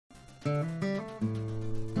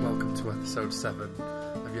Welcome to episode 7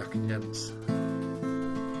 of Yack Yentze.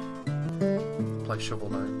 Play Shovel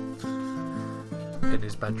Knight in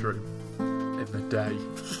his bedroom in the day.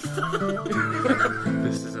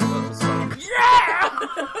 This is a little song. Yeah!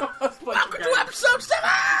 Welcome to episode 7!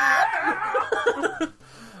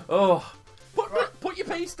 Oh, Put your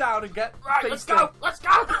piece down and get... Right, let's go! Let's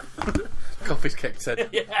go! coffee's kicked in.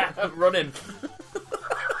 Yeah, I'm running.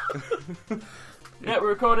 Yeah, we're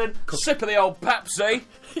recording. Sip of the old Pepsi.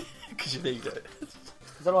 Because you need it.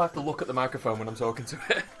 Because I don't have to look at the microphone when I'm talking to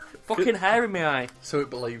it. Fucking hair in my eye. So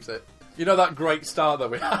it believes it. You know that great start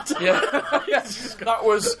that we had? Yeah. Yes. That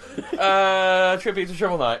was tribute to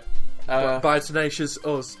Shovel Knight. By Tenacious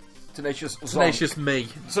Us. Tenacious Me.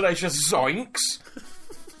 Tenacious Zoinks.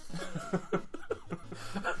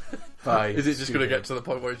 Is it just going to get to the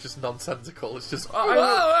point where it's just nonsensical? It's just.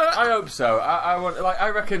 I hope so. I want, I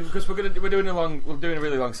reckon, because we're doing a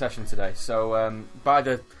really long session today. So by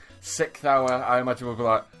the 6th hour, I imagine we'll be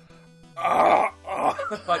like,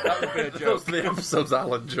 like that would be a joke. Those are the episodes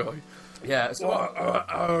I'll enjoy. Yeah,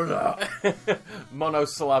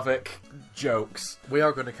 monosyllabic jokes. We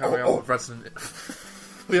are going to carry on with Resident.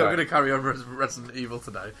 We are going to carry on with Resident Evil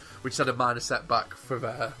today, which had a minor setback for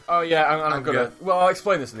Oh yeah, I'm going to... Well, I'll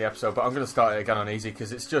explain this in the episode, but I'm going to start it again on easy,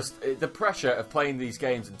 because it's just... the pressure of playing these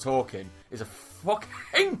games and talking is a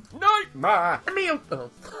fucking nightmare! a meal. A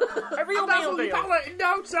real meal deal! In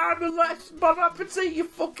no time unless Bon Appetit, you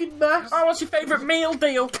fucking mess. Oh, what's your favourite meal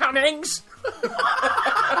deal, Cannings?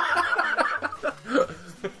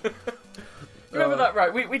 Remember that,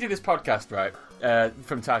 right? We do this podcast, right,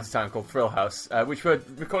 from time to time called Thrill House, which we're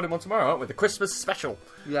recording one tomorrow, aren't we? The Christmas special.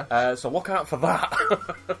 Yeah. So look out for that.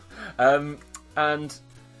 And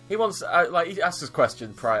he wants, he asked us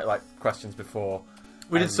questions before.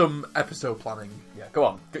 We did some episode planning. Yeah, go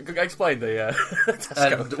on. Explain the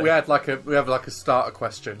and thing. we have like a starter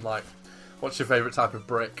question, like, what's your favourite type of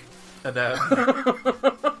brick? And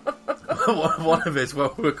one of his, when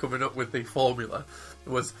we were coming up with the formula,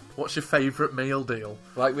 was, what's your favourite meal deal?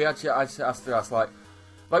 Like, I asked like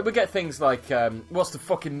we get things like, what's the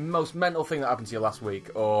fucking most mental thing that happened to you last week,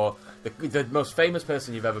 or the most famous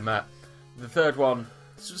person you've ever met. The third one,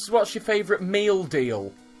 what's your favourite meal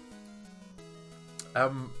deal?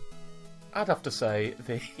 I'd have to say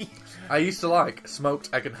I used to like smoked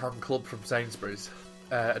egg and ham club from Sainsbury's,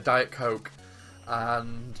 a Diet Coke,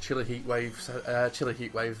 and chili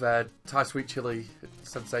heatwave, Thai sweet chili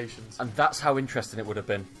sensations. And that's how interesting it would have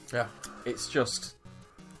been. Yeah. It's just...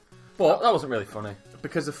 But that wasn't really funny.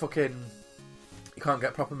 Because of fucking... You can't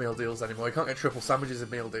get proper meal deals anymore. You can't get triple sandwiches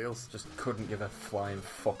and meal deals. Just couldn't give a flying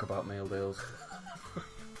fuck about meal deals.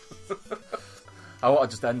 I want to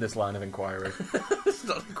just end this line of inquiry. It's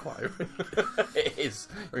not inquiry. It is.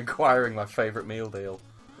 You're inquiring my favourite meal deal.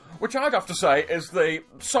 Which I'd have to say is the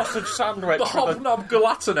sausage sandwich. The hobnob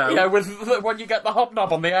gelato. Yeah, when you get the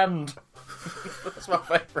hobnob on the end. That's my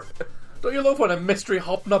favourite. Don't you love when a mystery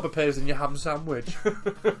hobnob appears in your ham sandwich?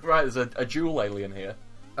 Right, there's a jewel alien here.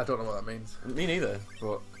 I don't know what that means. Me neither,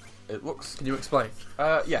 but it looks... Can you explain?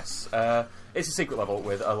 Yes. It's a secret level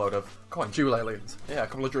with a load of coins. Jewel aliens. Yeah, a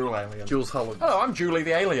couple of jewel aliens. Jules Holland. Hello, I'm Julie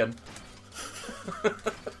the alien.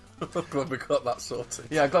 I'm glad we got that sorted.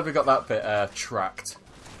 Yeah, I'm glad we got that bit tracked.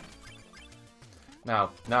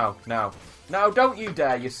 Now, don't you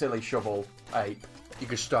dare, you silly shovel ape. You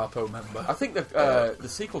Gestapo member. I think the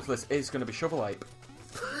sequel to this is going to be Shovel Ape.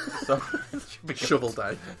 So, it should be Shovel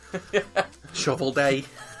Day. Yeah. Shovel Day.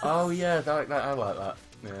 Oh yeah, I like that.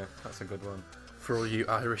 Yeah, that's a good one. For all you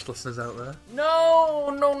Irish listeners out there.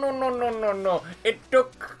 No. It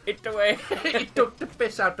took it away. It took the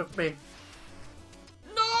piss out of me.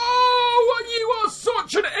 No! You are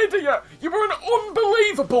such an idiot! You are an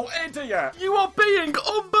unbelievable idiot! You are being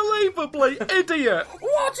unbelievably idiot!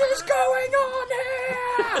 What is going on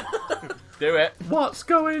here? Do it. What's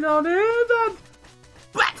going on here then?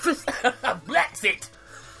 Breakfast! Brexit!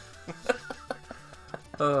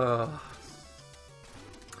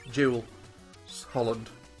 Jules Holland.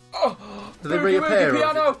 Oh, Do they reappear?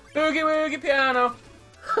 Boogie woogie piano!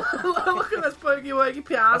 Look at this boogie woogie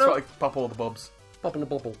piano! That's what I pop all the bubs. Bubble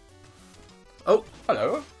bubble. Oh,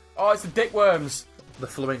 hello. Oh, it's the Dick Worms. The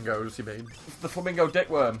flamingos, you mean? The Flamingo Dick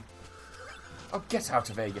Worm. Oh, get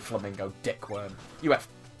out of here, you Flamingo Dick Worm.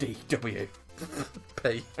 UFDW.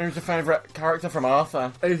 P. Who's your favourite character from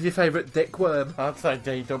Arthur? Who's your favourite Dick Worm? I'd say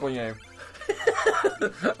DW.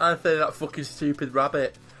 I'd say that fucking stupid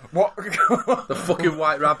rabbit. What? The fucking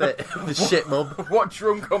white rabbit. The shit mum. What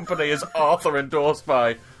drum company is Arthur endorsed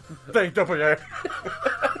by? DW.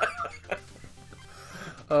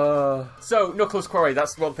 So, Knuckles Quarry,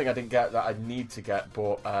 that's one thing I didn't get that I need to get,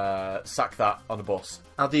 but sack that on a bus.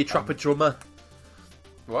 How do you trap a drummer?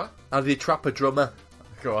 What? How do you trap a drummer?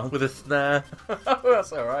 Go on. With a snare.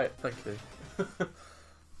 That's alright. Thank you.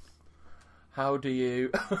 How do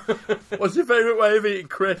you... What's your favourite way of eating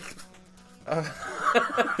crisps?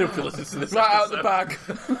 If you listen to this right out the episode.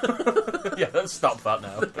 bag. Yeah, let's stop that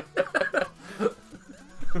now.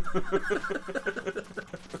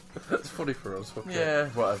 That's funny for us. Okay. Yeah,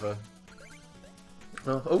 whatever.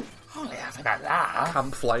 Oh. Holy hell, I got that.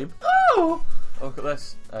 Camp flame. Oh! Look at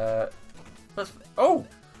this. Let's... Oh!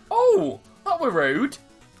 Oh! That were rude.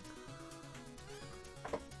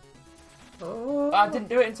 Oh. I didn't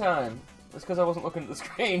do it in time. That's because I wasn't looking at the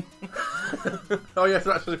screen. Oh, you have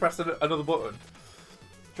to actually press another button.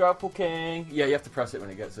 Dropple King. Yeah, you have to press it when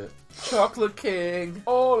it gets it. Chocolate King.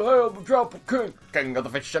 All hail the Dropple King. King of the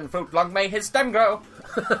fish and fruit, long may his stem grow.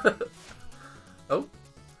 Oh.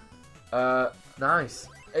 Nice.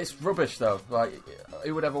 It's rubbish though. Like,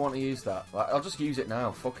 who would ever want to use that? Like, I'll just use it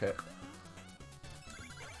now. Fuck it.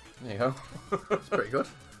 There you go. It's pretty good.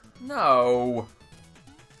 No.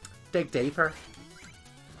 Dig deeper.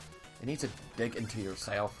 You need to dig into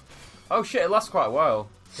yourself. Oh shit, it lasts quite a while.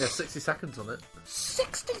 Yeah, 60 seconds on it.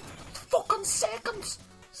 60 fucking seconds!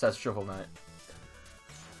 Says Shovel Knight.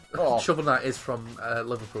 Oh. Shovel Knight is from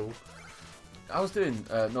Liverpool. I was doing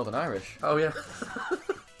Northern Irish. Oh, yeah.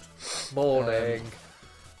 Morning.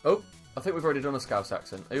 Oh, I think we've already done a Scouse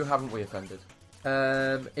accent. Who haven't we offended?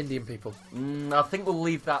 Indian people. I think we'll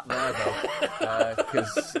leave that there, though.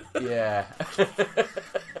 Because, yeah.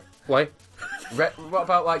 Why? What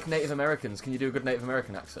about, like, Native Americans? Can you do a good Native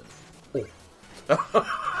American accent? Oh.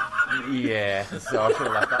 Yeah, so I should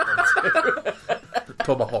have left that one too.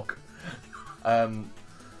 Tomahawk.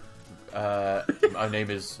 My name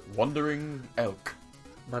is Wandering Elk.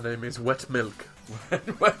 My name is Wet Milk.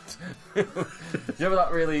 What? Do you remember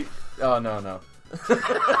that really... Oh, no.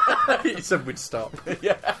 You said we'd stop.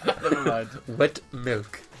 Yeah, never mind. Wet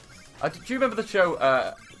Milk. Do you remember the show,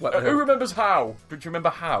 Who Remembers How? Do you remember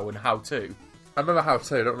How and How To? I remember How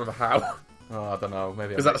To, I don't remember How. Oh, I don't know,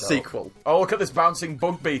 maybe Is that a sequel? Oh, look at this bouncing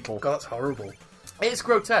bug beetle. God, that's horrible. It's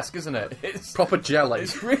grotesque, isn't it? It's Proper jelly.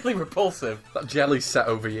 It's really repulsive. That jelly's set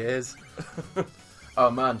over years.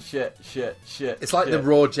 Oh man, shit. It's like the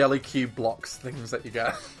raw jelly cube blocks things that you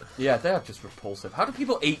get. Yeah, they are just repulsive. How do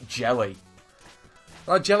people eat jelly?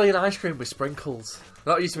 Like jelly and ice cream with sprinkles.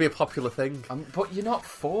 That used to be a popular thing. But you're not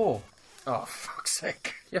 4. Oh, fuck's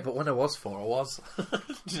sake. Yeah, but when I was 4, I was.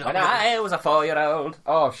 When I was a 4-year-old.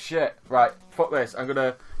 Oh, shit. Right, fuck this. I'm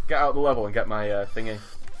gonna get out the level and get my thingy.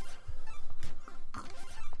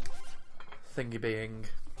 Thingy being.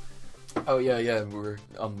 Oh, yeah, we're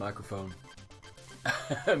on the microphone.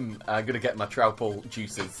 I'm gonna get my Troupple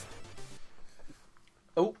juices.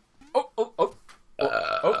 Oh.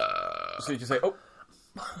 So you just say, oh.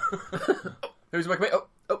 Who's making me?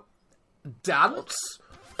 Oh. Dance?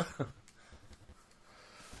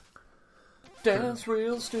 Dance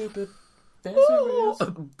real stupid. Dancing real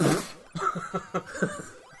stupid.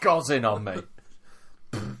 Gozzing on me.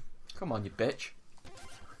 Come on, you bitch.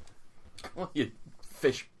 Come on, you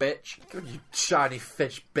fish bitch. Come on, you shiny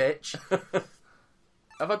fish bitch.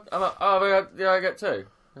 Did I get 2?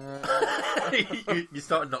 You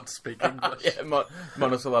started not to speak English. Yeah,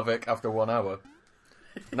 monosyllabic after 1 hour.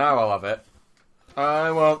 Now I'll have it.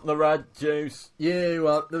 I want the red juice. You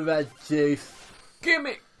want the red juice. Give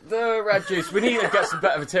me the red juice. We need to get some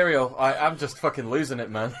better material. I'm just fucking losing it,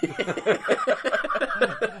 man.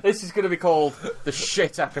 This is going to be called the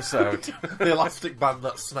shit episode. The elastic band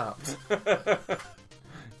that snapped.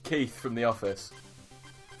 Keith from The Office.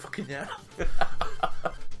 Fucking yeah.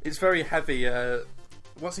 It's very heavy.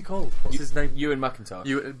 What's he called? What's his name? Ewan McIntosh.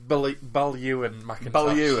 Bal Ewan McIntosh.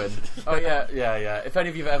 Bal Ewan. Oh yeah. If any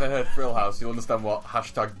of you have ever heard Frill House, you'll understand what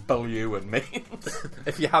 #Bal Ewan means.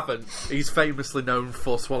 If you haven't, he's famously known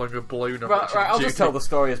for swallowing a balloon. Right, I'll just tell the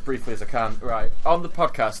story as briefly as I can. Right, on the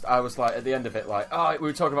podcast, I was like, at the end of it, like, we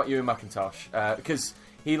were talking about Ewan McIntosh, because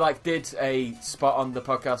he like did a spot on the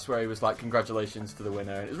podcast where he was like, congratulations to the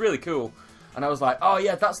winner, and it was really cool. And I was like, oh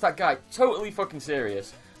yeah, that's that guy. Totally fucking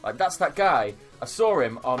serious. Like, that's that guy. I saw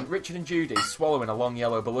him on Richard and Judy swallowing a long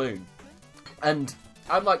yellow balloon. And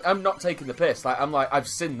I'm like, I'm not taking the piss. Like, I'm like, I've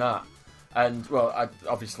seen that. And, well,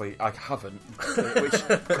 obviously I haven't, which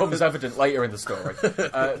becomes evident later in the story.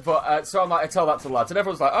 So I'm like, I tell that to the lads. And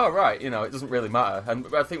everyone's like, oh, right, it doesn't really matter. And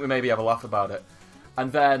I think we maybe have a laugh about it.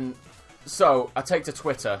 And then, so I take to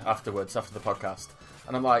Twitter afterwards, after the podcast.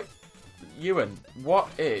 And I'm like, Ewan, what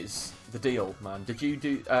is the deal, man? Did you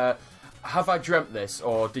do... have I dreamt this,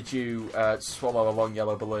 or did you swallow a long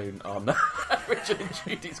yellow balloon on Richard and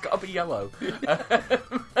Judy? It's got to be yellow.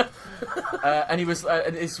 And he was,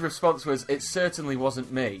 and his response was, "It certainly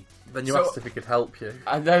wasn't me." Then you asked if he could help you.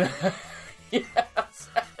 And then, yeah,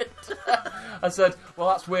 I said, "Well,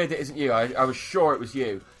 that's weird. It isn't you. I was sure it was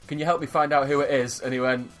you. Can you help me find out who it is?" And he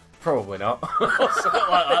went, "Probably not." Something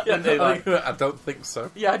like that, didn't he? Like, I don't think so.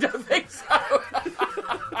 yeah, I don't think so.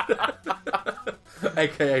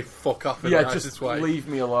 AKA fuck off in Yeah, the nicest just way. leave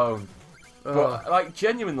me alone. But, like,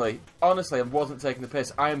 genuinely, honestly, I wasn't taking the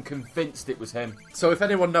piss. I am convinced it was him. So if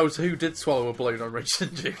anyone knows who did swallow a balloon on Richard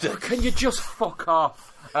and Judy... Can you just fuck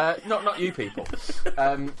off? Not you people.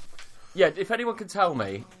 Yeah, if anyone can tell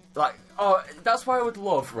me, like, oh, that's why I would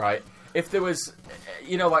love, right, if there was,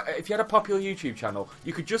 you know, like, if you had a popular YouTube channel,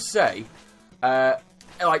 you could just say,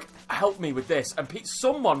 like, help me with this, and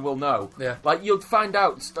someone will know. Yeah. Like, you'll find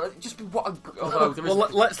out, just what, although there is... Well,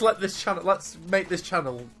 let's make this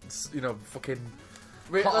channel, you know, fucking...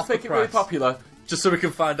 let's make it really popular. Just so we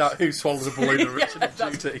can find out who swallowed a balloon on Richard and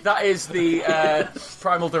Judy. That is the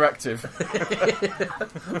primal directive.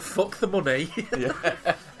 Fuck the money. Yeah.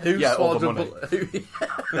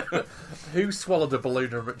 Who swallowed a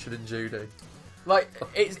balloon on Richard and Judy? Like,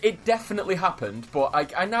 it definitely happened, but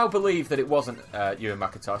I now believe that it wasn't Ewan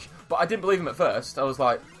McIntosh. But I didn't believe him at first. I was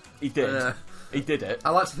like, he did. He did it. I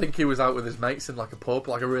like to think he was out with his mates in like a pub,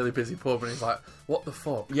 like a really busy pub, and he's like, "What the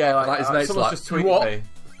fuck?" Yeah, like his mates someone's like, just tweeted "What?" me.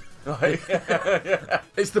 Like, yeah.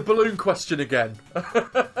 It's the balloon question again.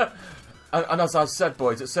 And as I said,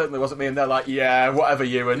 boys, it certainly wasn't me. And they're like, "Yeah, whatever,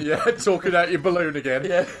 Ewan." Yeah, talking out your balloon again.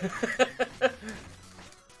 Yeah.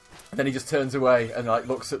 And then he just turns away and like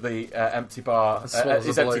looks at the empty bar, his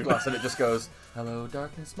empty glass, and it just goes, "Hello,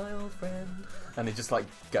 darkness, my old friend." And he just like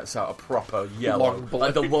gets out a proper yellow, Long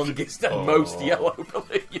like the longest and most yellow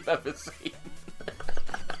balloon you've ever seen.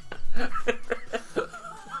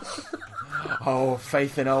 Oh,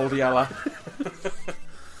 faith in old Yella.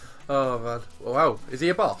 Oh man, wow! Is he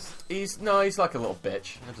a boss? He's like a little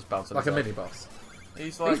bitch. I just bounce Like a mini boss.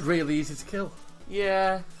 He's like, he's really easy to kill.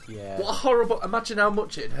 Yeah. What a horrible! Imagine how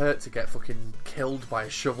much it'd hurt to get fucking killed by a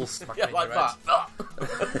shovel smacking Yeah, like your head. that.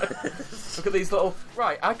 Look at these little...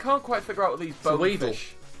 Right, I can't quite figure out what these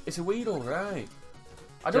bonefish... It's a Weedle, right.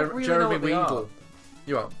 I don't really know what they are.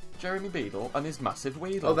 You are? Jeremy Beadle and his massive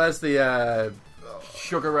Weedle. Oh, there's the...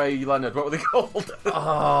 Sugar Ray Leonard, what were they called?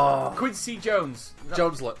 Oh. Quincy Jones.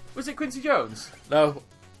 Joneslet. Was it Quincy Jones? No.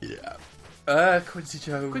 Yeah. Quincy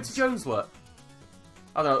Jones. Quincy Joneslet.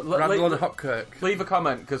 I don't know. Randall and Hopkirk. Leave a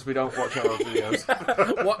comment, because we don't watch our own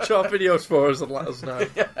videos. Watch our videos for us and let us know.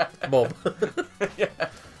 Yeah. Mum. Yeah.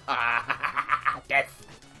 Death.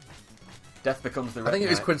 Death becomes the red I think it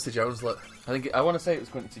was knight. Quincy Joneslet. I want to say it was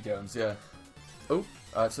Quincy Jones, yeah. Oh.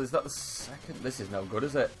 So is that the second? This is no good,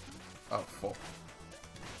 is it? Oh, fuck.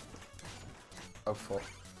 Oh, fuck.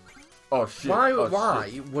 Oh, shit.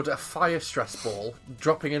 Why would a fire stress ball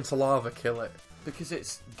dropping into lava kill it? Because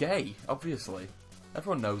it's gay, obviously.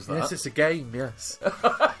 Everyone knows that. Yes, it's a game, yes.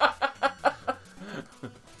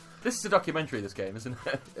 This is a documentary, this game, isn't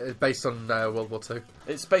it? It's based on World War II.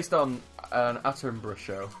 It's based on an Attenborough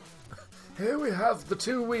show. Here we have the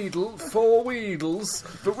four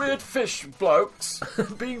Weedles, The weird fish blokes.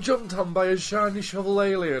 being jumped on by a shiny shovel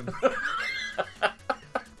alien.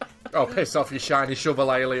 Oh, piss off, you shiny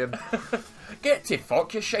shovel alien. Get to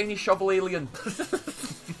fuck, you shiny shovel alien.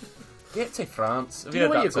 Get to France. Have Do you you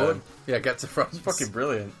know heard where that you're term? going? Yeah, get to France. It's fucking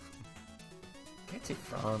brilliant. Get to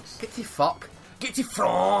France. Get to fuck. Get to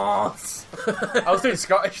France! I was doing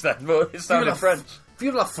Scottish then, but it sounded French.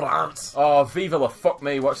 Vive la France. Oh, viva la fuck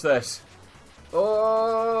me, watch this.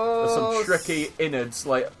 Oh. There's some tricky innards,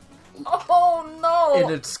 like... Oh, no!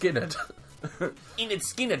 Innard Skinnard. Innard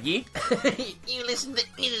Skinner, ye? You listen to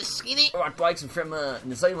Innard Skinner? Alright, Blakes, I'm from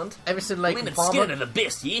New Zealand. Emerson Lake Innard Palmer. Skinner the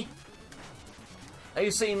best, ye? Have you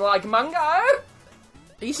seen Lake Mungo? Have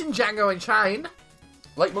you seen Django Unchained?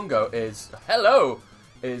 Lake Mungo is... Hello!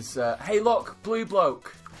 Is, hey look, blue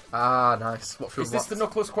bloke. Ah, nice. What film Is this the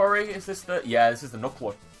Knuckler's Quarry? Is this the... Yeah, this is the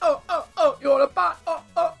Knuckler. Oh, you want a bat?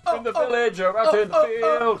 From the village or out in the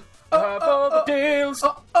field. Have all the deals.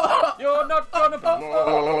 You're not gonna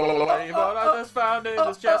believe what I just found in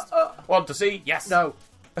this chest. Want to see? Yes. No.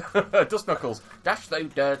 Dust Knuckles. Dash through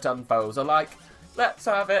dirt and foes alike. Let's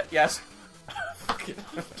have it. Yes.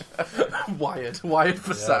 Wired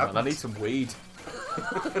for sound. Man, I need some weed.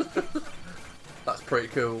 That's pretty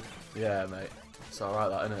cool. Yeah, mate. It's alright,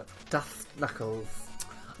 that, isn't it?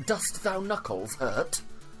 Dost thou knuckles hurt?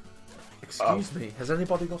 Excuse me, has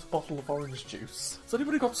anybody got a bottle of orange juice? Has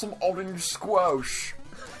anybody got some orange squash?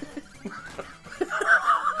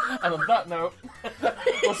 And on that note...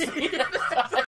 We'll see you next time.